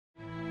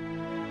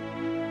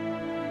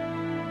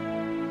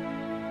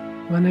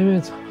My name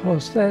is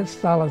José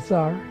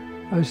Salazar.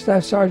 I was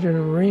Staff Sergeant in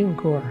the Marine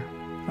Corps.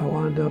 I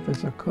wound up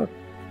as a cook.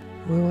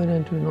 We went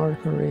into North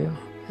Korea,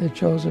 the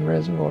Chosin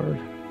Reservoir.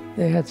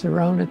 They had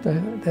surrounded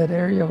that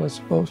area was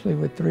supposedly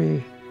with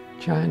 3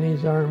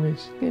 Chinese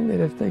armies, and that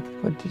if they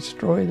could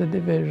destroy the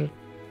division,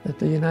 that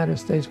the United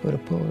States would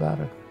have pulled out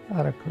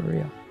of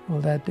Korea.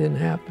 Well, that didn't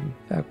happen.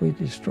 In fact, we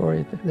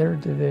destroyed their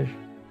division.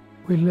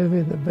 We live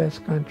in the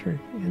best country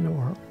in the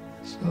world.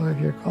 So if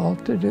you're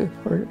called to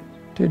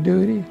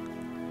duty,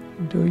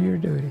 do your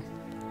duty.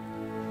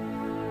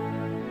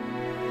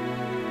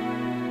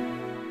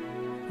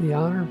 The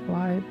honor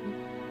flight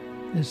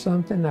is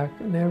something I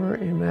could never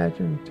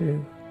imagined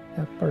to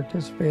have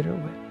participated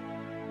with.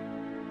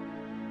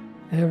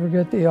 Ever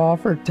get the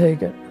offer,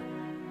 take it.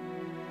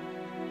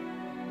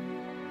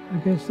 I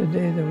guess the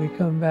day that we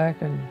come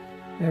back and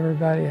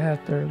everybody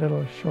had their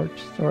little short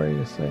story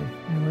to say,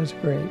 it was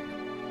great.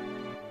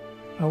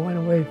 I went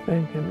away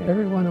thinking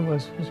every one of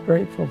us was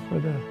grateful for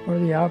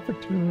the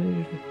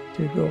opportunity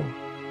to go.